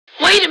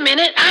Wait a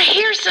minute, I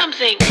hear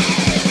something.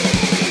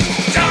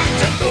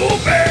 Dr.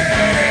 Movie!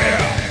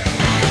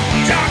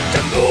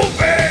 Dr.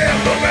 Movie!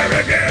 Movie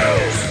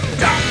reviews!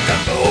 Dr.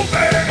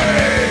 Movie!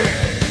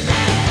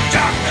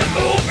 Dr.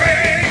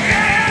 Movie!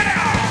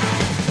 Yeah!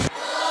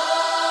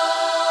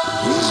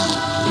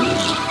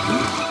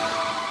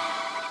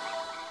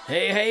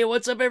 Hey,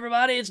 what's up,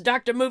 everybody? It's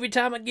Dr. Movie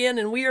time again,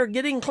 and we are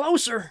getting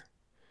closer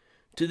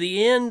to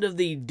the end of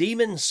the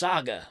Demon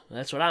Saga.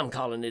 That's what I'm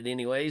calling it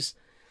anyways.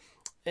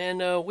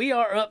 And we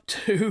are up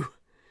to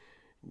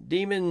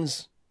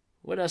Demons,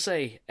 what'd I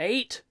say,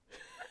 8?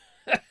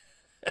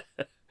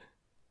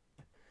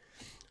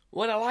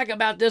 What I like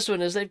about this one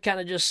is they've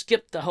kind of just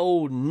skipped the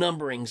whole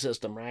numbering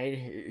system, right?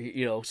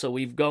 You know, so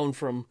we've gone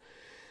from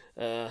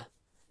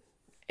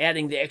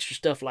adding the extra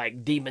stuff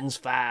like Demons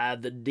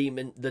 5, the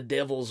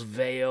Devil's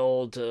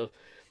Veil, to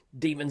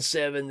Demon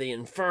 7, the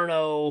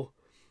Inferno.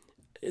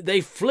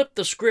 They flipped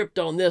the script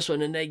on this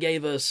one and they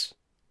gave us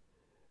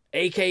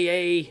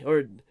AKA,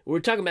 or we're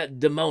talking about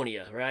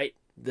Demonia, right?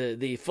 The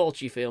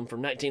Fulci film from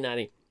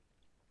 1990.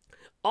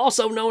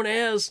 Also known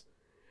as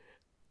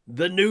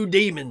The New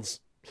Demons.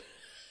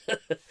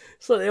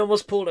 So they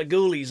almost pulled a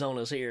Ghoulies on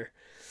us here.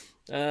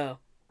 If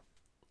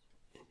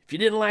you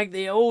didn't like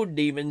the old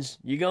demons,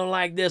 you're going to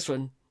like this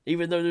one.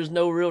 Even though there's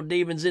no real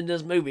demons in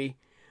this movie.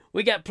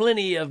 We got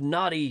plenty of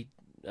naughty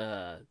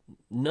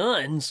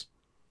nuns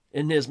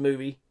in this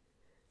movie.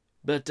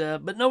 But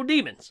no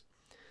demons.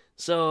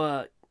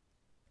 So,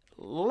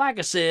 like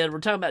I said, we're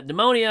talking about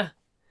Demonia,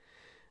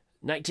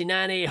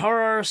 1990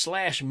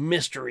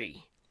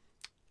 horror/mystery.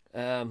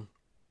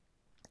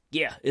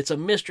 Yeah, it's a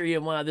mystery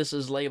of why this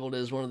is labeled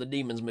as one of the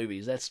Demons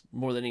movies. That's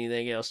more than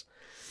anything else.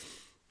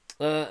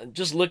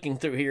 Just looking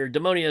through here,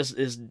 Demonia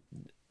is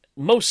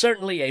most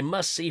certainly a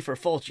must-see for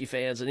Fulci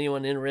fans and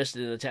anyone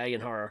interested in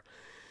Italian horror.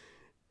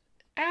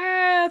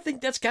 I think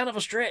that's kind of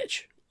a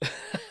stretch.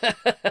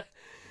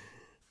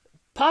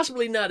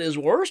 Possibly not his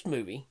worst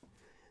movie.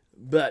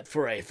 But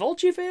for a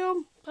Fulci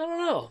film, I don't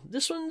know.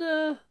 This one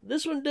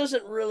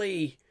doesn't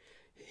really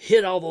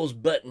hit all those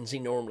buttons he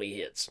normally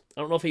hits.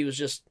 I don't know if he was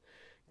just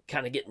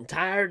kind of getting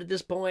tired at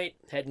this point,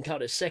 hadn't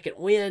caught his second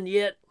win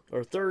yet,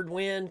 or third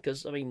win,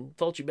 because, I mean,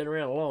 Fulci been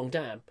around a long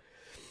time.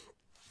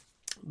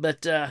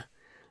 But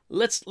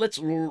let's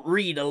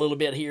read a little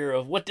bit here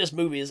of what this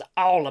movie is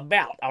all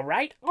about, all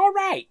right? All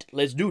right,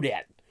 let's do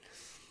that.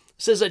 It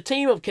says, a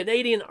team of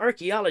Canadian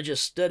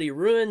archaeologists study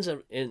ruins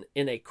in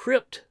a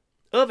crypt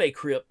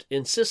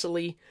in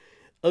Sicily,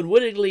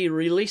 unwittingly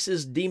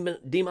releases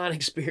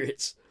demonic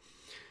spirits,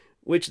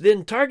 which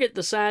then target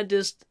the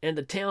scientists and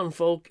the town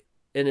folk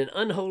in an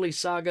unholy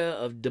saga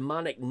of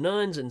demonic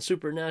nuns and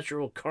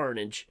supernatural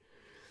carnage.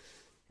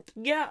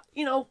 Yeah,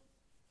 you know,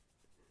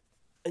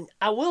 and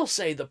I will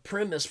say the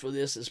premise for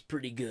this is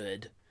pretty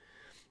good.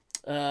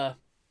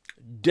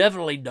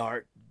 Definitely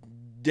dark,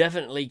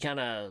 definitely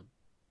kind of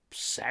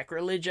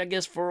sacrilege, I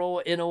guess,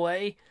 in a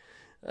way.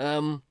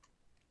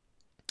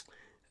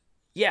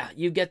 Yeah,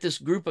 you get this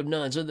group of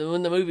nuns. When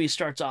the movie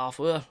starts off,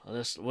 well,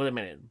 wait a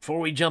minute. Before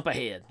we jump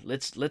ahead,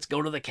 let's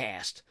go to the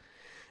cast.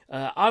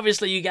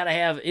 Obviously, you got to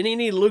have, in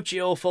any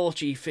Lucio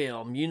Fulci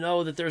film, you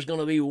know that there's going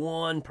to be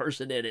one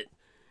person in it,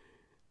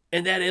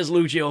 and that is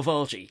Lucio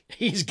Fulci.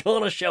 He's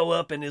going to show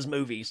up in his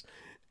movies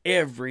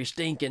every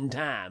stinking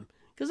time,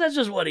 because that's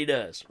just what he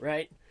does,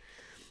 right?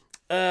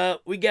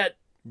 We got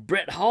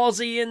Brett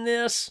Halsey in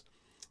this.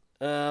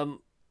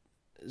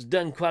 He's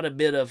done quite a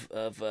bit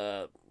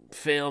of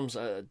films,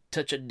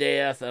 Touch of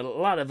Death, a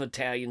lot of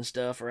Italian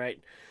stuff,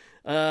 right?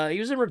 He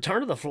was in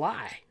Return of the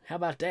Fly. How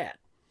about that?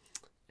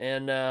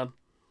 And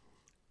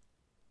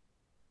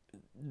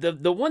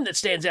the one that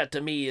stands out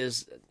to me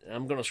is,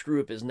 I'm going to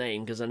screw up his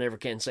name because I never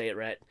can say it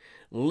right,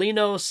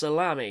 Lino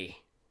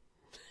Salame.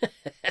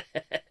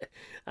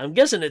 I'm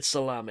guessing it's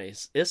Salame.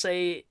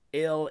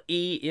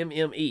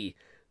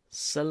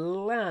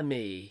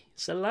 Salemme.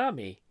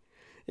 Salami.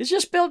 It's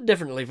just spelled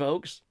differently,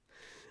 folks.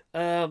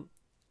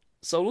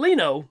 So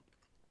Lino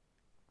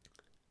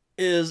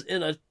is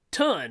in a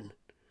ton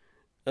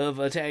of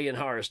Italian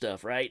horror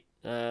stuff, right?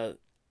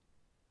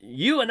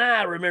 You and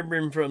I remember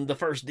him from the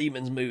first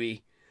Demons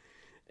movie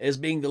as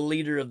being the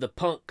leader of the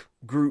punk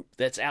group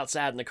that's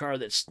outside in the car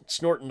that's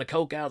snorting the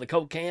coke out of the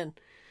coke can.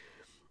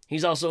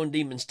 He's also in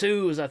Demons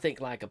 2 as, I think,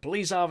 like a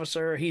police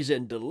officer. He's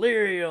in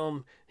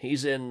Delirium.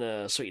 He's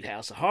in Sweet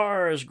House of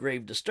Horrors,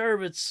 Grave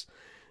Disturbance.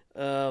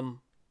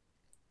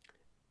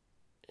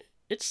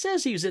 It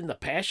says he was in The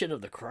Passion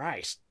of the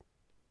Christ.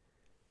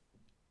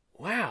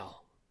 Wow.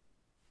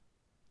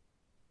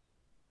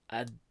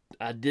 I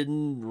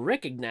didn't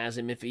recognize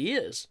him if he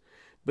is.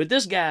 But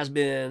this guy's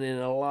been in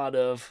a lot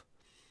of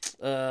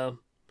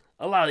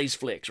these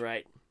flicks,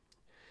 right?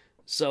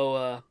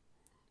 So,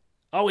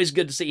 always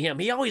good to see him.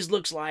 He always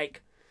looks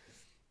like,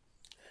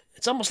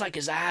 it's almost like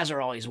his eyes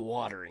are always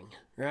watering,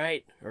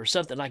 right? Or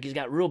something, like he's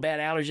got real bad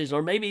allergies,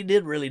 or maybe he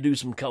did really do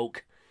some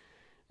coke.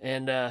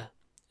 And,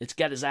 it's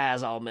got his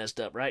eyes all messed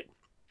up, right?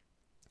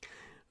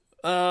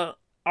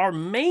 Our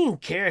main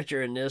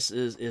character in this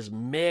is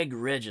Meg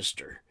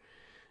Register.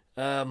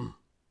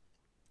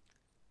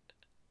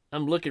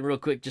 I'm looking real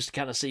quick just to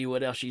kind of see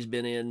what else she's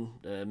been in.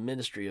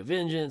 Ministry of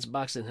Vengeance,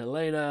 Boxing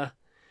Helena.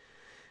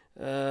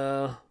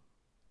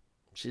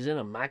 She's in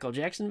a Michael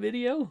Jackson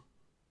video.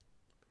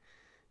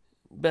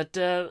 But,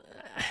 all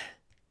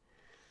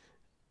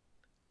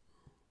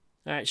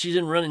right, she's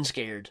in Running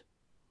Scared,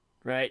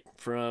 right?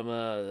 From,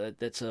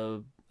 that's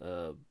a,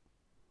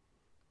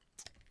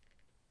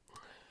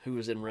 who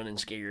was in Running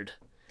Scared?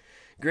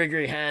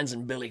 Gregory Hines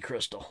and Billy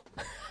Crystal.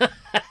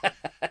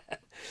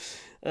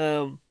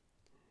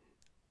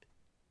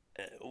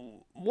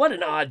 What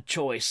an odd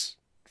choice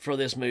for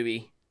this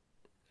movie.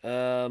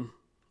 I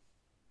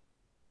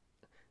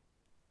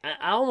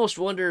almost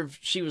wonder if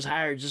she was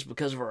hired just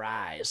because of her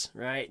eyes,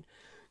 right?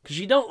 Because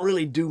you don't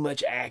really do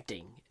much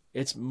acting.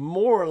 It's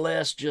more or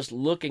less just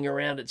looking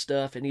around at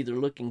stuff and either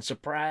looking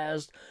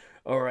surprised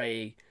or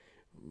a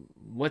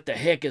what the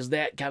heck is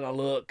that kind of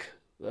look.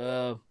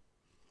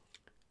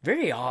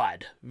 Very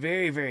odd.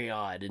 Very, very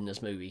odd in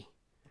this movie.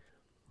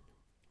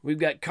 We've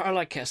got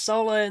Carla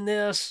Casola in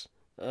this.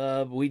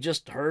 We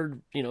just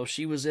heard,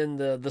 she was in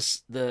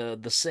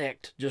the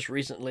Sect just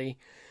recently.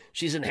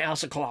 She's in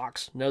House of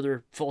Clocks,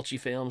 another Fulci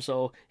film,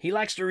 so he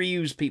likes to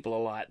reuse people a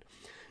lot.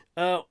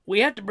 We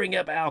have to bring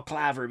up Al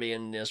Cliver being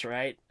in this,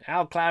 right?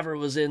 Al Cliver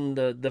was in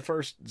the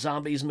first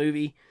Zombies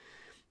movie.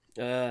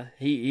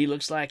 He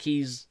looks like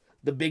he's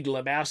the Big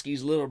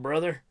Lebowski's little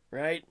brother,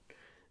 right?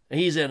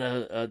 He's in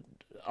a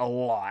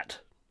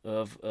lot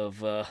of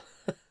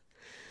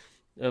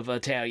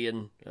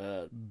Italian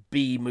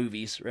B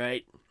movies,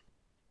 right?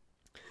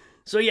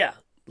 So yeah,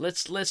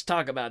 let's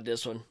talk about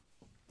this one.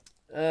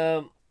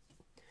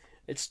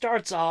 It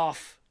starts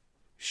off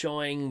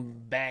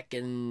showing back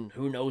in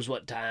who knows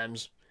what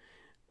times,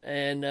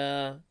 and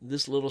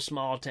this little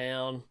small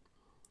town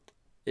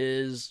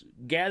is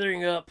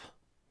gathering up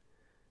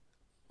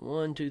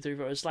 1, 2, 3,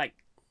 4. It's like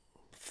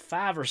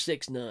 5 or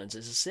 6 nuns.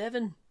 Is it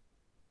 7?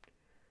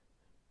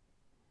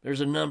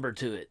 There's a number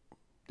to it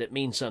that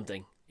means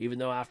something, even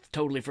though I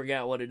totally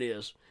forgot what it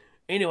is.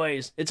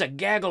 Anyways, it's a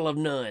gaggle of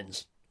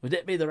nuns. Would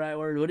that be the right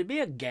word? Would it be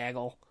a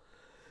gaggle?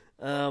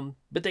 But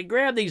they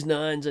grab these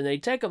nuns and they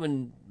take them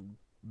and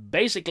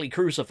basically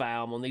crucify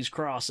them on these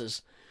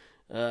crosses,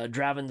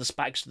 driving the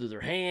spikes through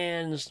their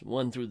hands,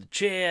 one through the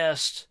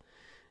chest,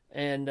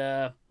 and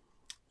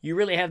you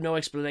really have no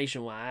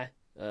explanation why.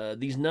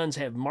 These nuns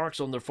have marks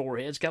on their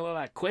foreheads, kind of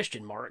like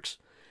question marks,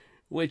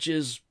 which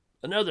is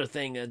another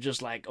thing that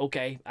just like,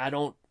 okay, I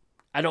don't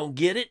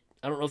get it.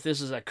 I don't know if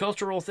this is a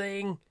cultural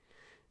thing,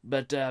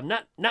 but I'm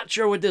not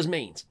sure what this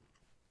means.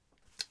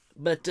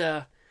 But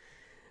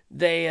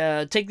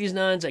they take these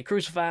nuns, they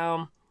crucify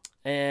them,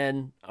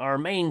 and our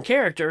main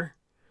character,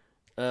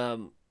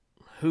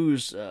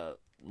 whose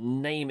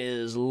name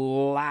is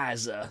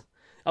Liza,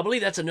 I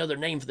believe that's another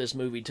name for this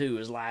movie too,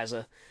 is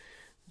Liza.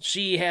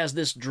 She has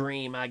this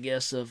dream, I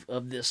guess,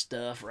 of this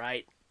stuff,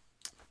 right?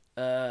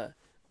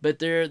 But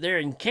they're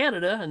in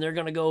Canada, and they're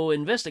going to go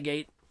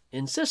investigate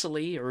in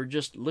Sicily, or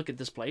just look at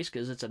this place,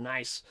 because it's a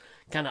nice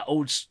kind of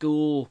old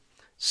school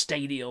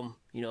stadium,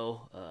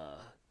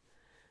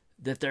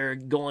 that they're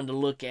going to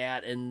look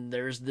at, and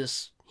there's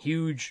this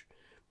huge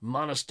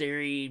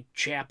monastery,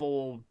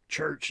 chapel,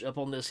 church up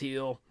on this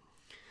hill.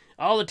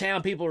 All the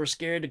town people are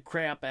scared the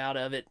crap out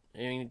of it,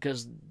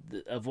 because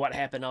of what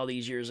happened all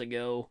these years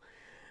ago.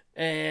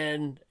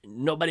 And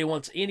nobody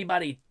wants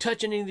anybody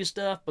touching any of this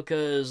stuff,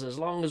 because as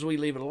long as we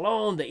leave it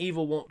alone, the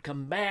evil won't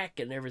come back,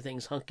 and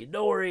everything's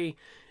hunky-dory.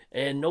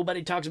 And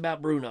nobody talks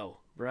about Bruno,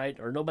 right?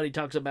 Or nobody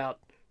talks about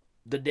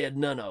the dead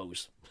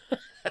nunnos.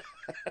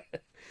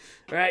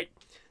 Right?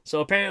 So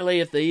apparently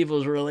if the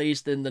evil is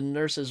released, then the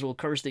nurses will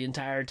curse the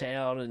entire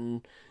town,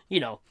 and,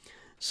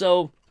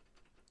 So,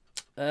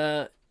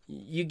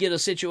 you get a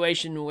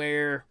situation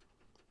where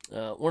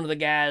one of the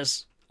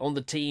guys on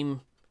the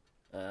team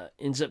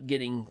ends up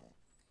getting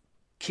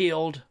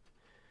killed,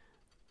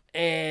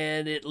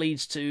 and it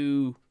leads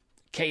to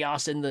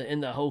chaos in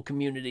the whole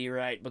community,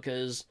 right?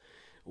 Because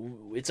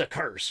it's a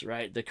curse,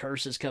 right? The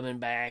curse is coming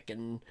back,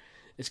 and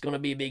it's going to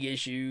be a big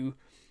issue.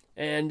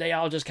 And they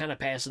all just kind of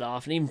pass it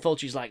off. And even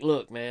Fulci's like,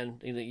 look,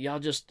 man, y'all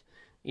just,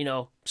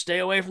 stay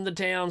away from the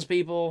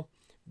townspeople.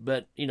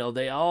 But,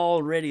 they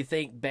already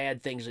think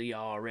bad things of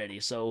y'all already.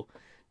 So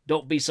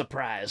don't be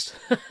surprised,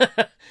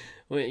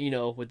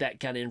 with that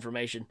kind of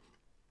information.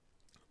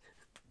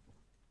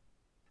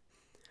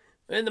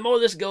 And the more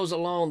this goes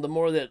along, the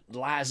more that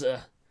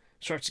Liza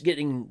starts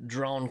getting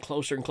drawn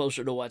closer and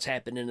closer to what's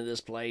happening in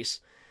this place.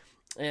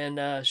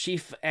 And she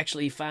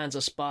actually finds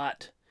a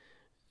spot,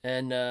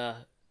 and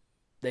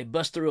they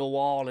bust through a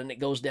wall, and it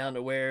goes down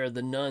to where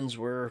the nuns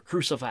were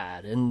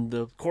crucified, and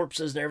the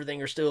corpses and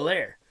everything are still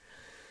there.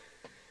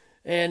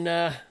 And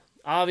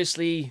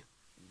obviously,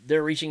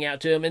 they're reaching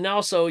out to him. And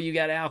also, you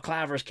got Al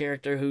Cliver's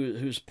character,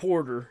 who's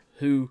Porter,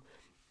 who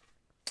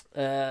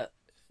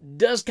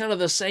does kind of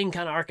the same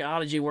kind of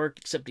archaeology work,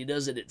 except he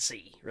does it at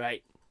sea,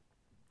 right?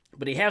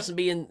 But he has to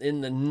be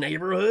in the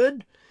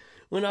neighborhood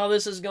when all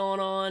this is going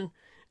on.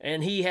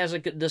 And he has a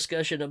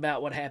discussion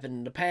about what happened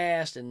in the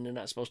past, and they're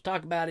not supposed to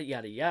talk about it,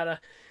 yada,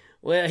 yada.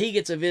 Well, he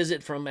gets a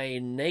visit from a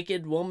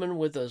naked woman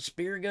with a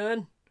spear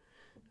gun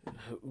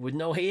with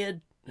no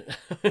head.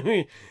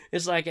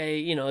 It's like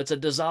it's a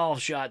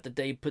dissolve shot that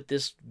they put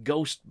this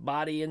ghost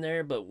body in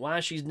there, but why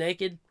she's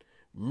naked,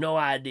 no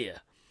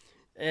idea.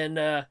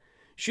 And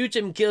shoots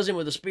him, kills him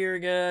with a spear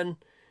gun.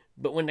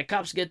 But when the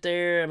cops get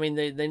there, I mean,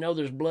 they know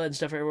there's blood and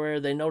stuff everywhere.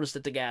 They notice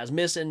that the guy's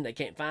missing. They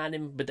can't find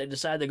him, but they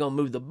decide they're going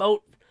to move the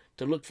boat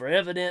to look for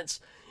evidence.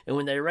 And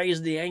when they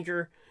raise the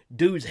anchor,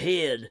 dude's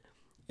head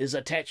is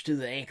attached to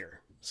the anchor.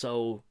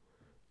 So,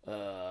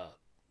 kind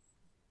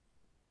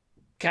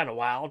of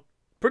wild.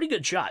 Pretty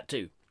good shot,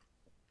 too.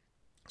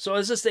 So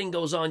as this thing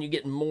goes on, you're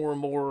getting more and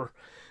more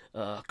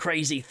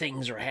crazy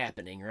things are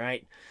happening,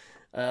 right?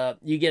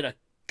 You get a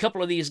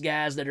couple of these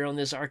guys that are on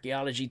this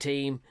archaeology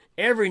team.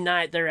 Every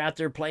night they're out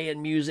there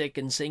playing music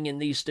and singing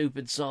these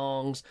stupid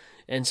songs.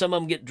 And some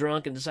of them get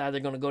drunk and decide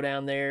they're going to go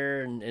down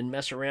there and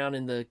mess around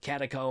in the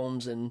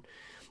catacombs. And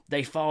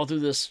they fall through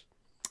this,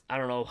 I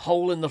don't know,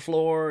 hole in the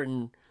floor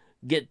and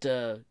get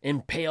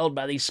impaled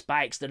by these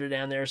spikes that are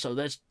down there. So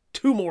that's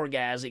 2 more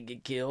guys that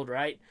get killed,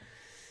 right?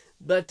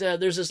 But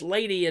there's this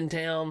lady in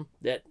town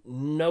that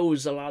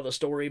knows a lot of the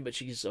story, but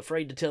she's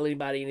afraid to tell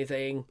anybody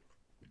anything.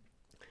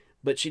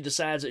 But she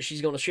decides that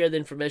she's going to share the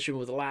information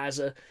with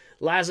Liza.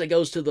 Liza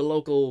goes to the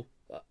local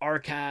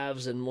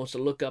archives and wants to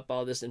look up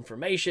all this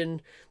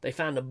information. They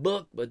find a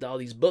book, but all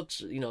these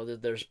books,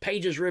 there's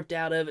pages ripped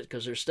out of it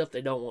because there's stuff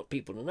they don't want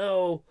people to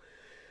know.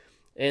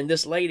 And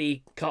this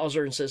lady calls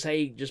her and says,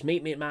 hey, just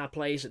meet me at my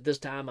place at this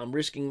time. I'm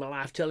risking my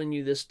life telling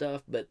you this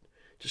stuff, but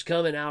just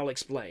come and I'll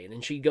explain.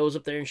 And she goes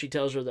up there and she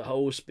tells her the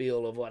whole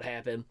spiel of what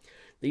happened.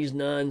 These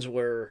nuns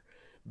were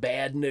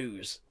bad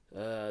news.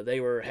 They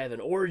were having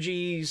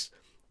orgies.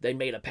 They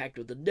made a pact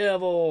with the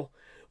devil.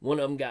 One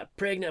of them got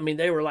pregnant. I mean,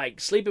 they were like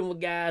sleeping with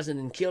guys and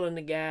then killing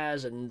the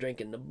guys and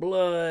drinking the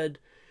blood.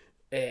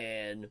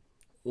 And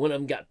one of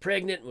them got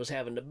pregnant and was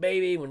having the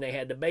baby. When they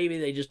had the baby,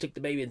 they just took the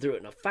baby and threw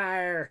it in a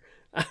fire.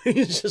 I mean,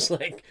 it's just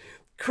like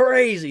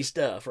crazy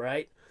stuff,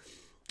 right?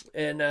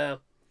 And,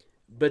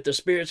 but the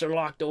spirits are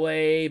locked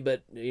away.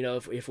 But,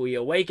 if we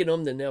awaken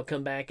them, then they'll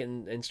come back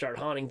and start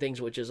haunting things,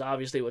 which is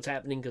obviously what's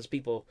happening because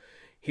people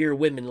hear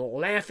women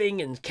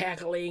laughing and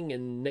cackling,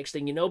 and next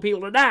thing you know,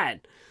 people are dying.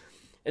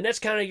 And that's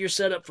kind of your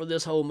setup for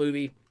this whole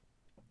movie.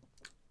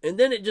 And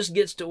then it just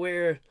gets to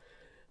where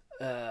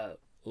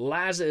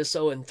Liza is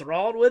so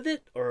enthralled with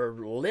it, or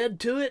led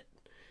to it.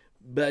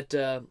 But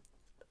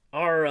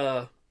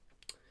our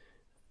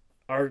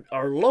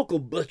local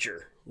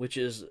butcher, which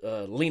is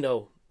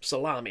Lino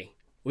Salami,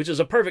 which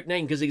is a perfect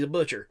name because he's a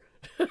butcher.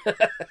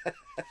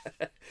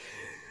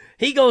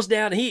 He goes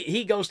down.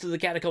 He goes to the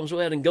catacombs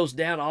well and goes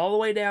down all the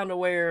way down to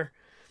where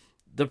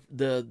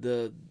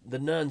the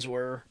nuns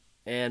were,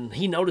 and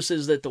he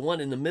notices that the one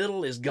in the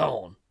middle is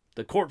gone.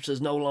 The corpse is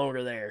no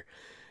longer there.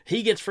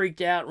 He gets freaked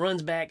out,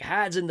 runs back,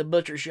 hides in the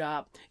butcher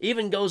shop,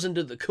 even goes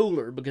into the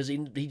cooler because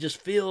he just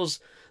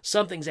feels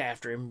something's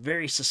after him,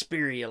 very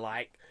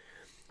Suspiria-like.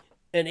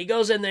 And he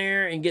goes in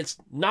there and gets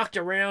knocked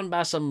around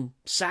by some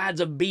sides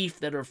of beef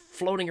that are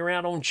floating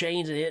around on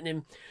chains and hitting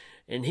him.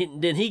 And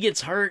then he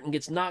gets hurt and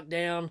gets knocked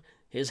down.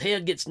 His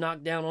head gets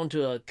knocked down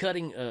onto a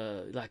cutting,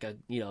 like a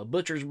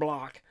butcher's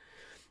block.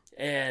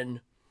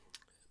 And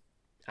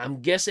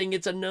I'm guessing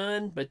it's a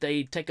nun, but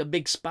they take a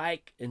big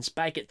spike and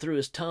spike it through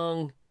his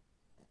tongue,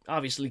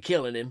 obviously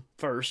killing him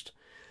first.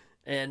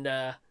 And,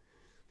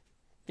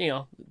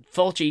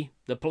 Fulci,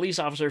 the police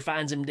officer,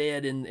 finds him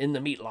dead in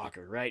the meat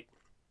locker, right?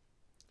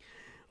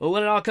 Well,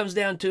 when it all comes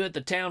down to it,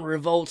 the town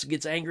revolts,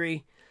 gets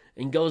angry,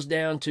 and goes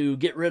down to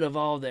get rid of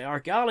all the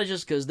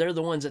archaeologists because they're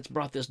the ones that's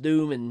brought this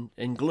doom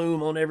and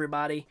gloom on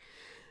everybody.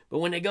 But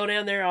when they go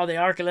down there, all the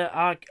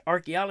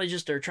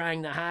archaeologists are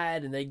trying to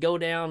hide, and they go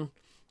down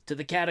to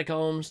the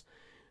catacombs,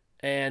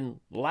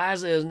 and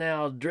Liza is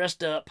now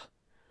dressed up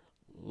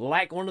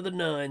like one of the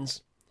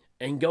nuns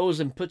and goes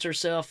and puts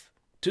herself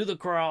to the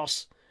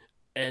cross,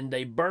 and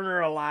they burn her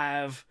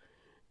alive.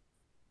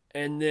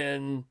 And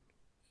then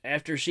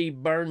after she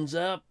burns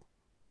up,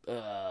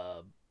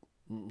 her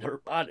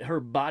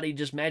body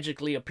just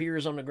magically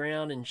appears on the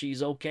ground and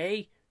she's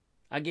okay,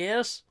 I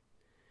guess.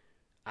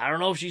 I don't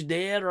know if she's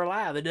dead or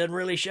alive. It doesn't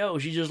really show.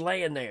 She's just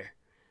laying there.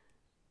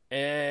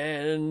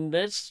 And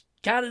that's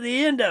kind of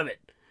the end of it.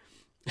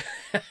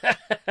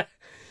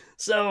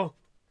 So,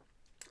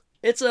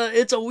 it's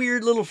a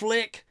weird little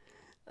flick.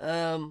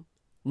 Not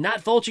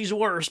Fulci's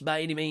worst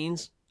by any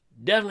means.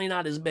 Definitely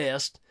not his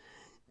best.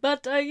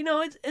 But,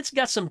 it's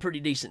got some pretty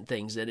decent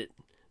things in it.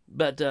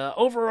 But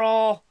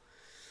overall,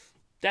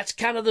 that's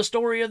kind of the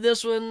story of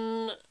this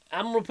one.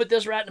 I'm going to put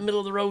this right in the middle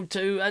of the road,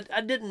 too.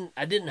 I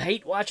didn't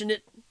hate watching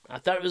it. I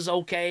thought it was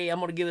okay. I'm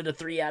going to give it a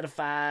 3 out of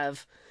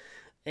 5.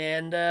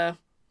 And,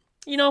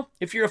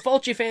 if you're a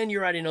Fulci fan, you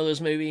already know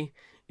this movie.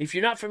 If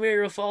you're not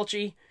familiar with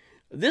Fulci,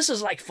 this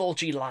is like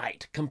Fulci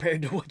light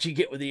compared to what you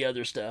get with the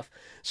other stuff.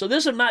 So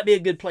this one might be a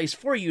good place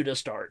for you to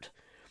start.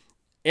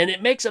 And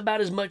it makes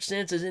about as much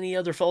sense as any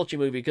other Fulci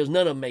movie because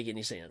none of them make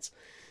any sense.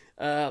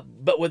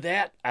 But with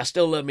that, I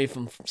still love me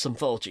some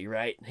Fulci,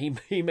 right?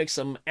 He makes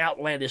some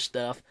outlandish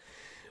stuff.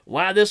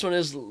 Why this one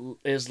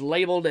is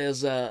labeled as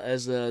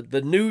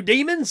the new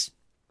demons?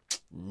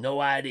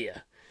 No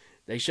idea.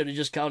 They should have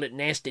just called it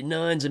Nasty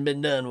Nuns and been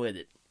done with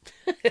it.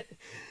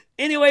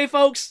 Anyway,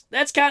 folks,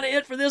 that's kind of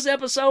it for this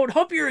episode.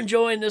 Hope you're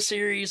enjoying this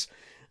series,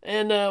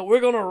 and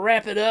we're gonna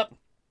wrap it up.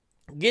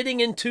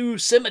 Getting into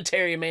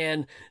Cemetery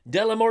Man,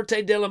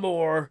 Delamorte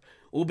Delamore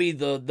will be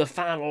the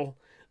final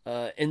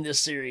in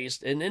this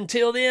series. And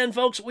until then,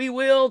 folks, we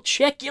will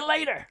check you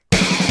later.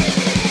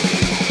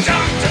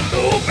 Dr.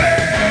 Movie!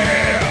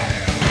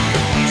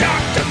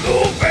 Dr.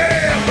 Movie!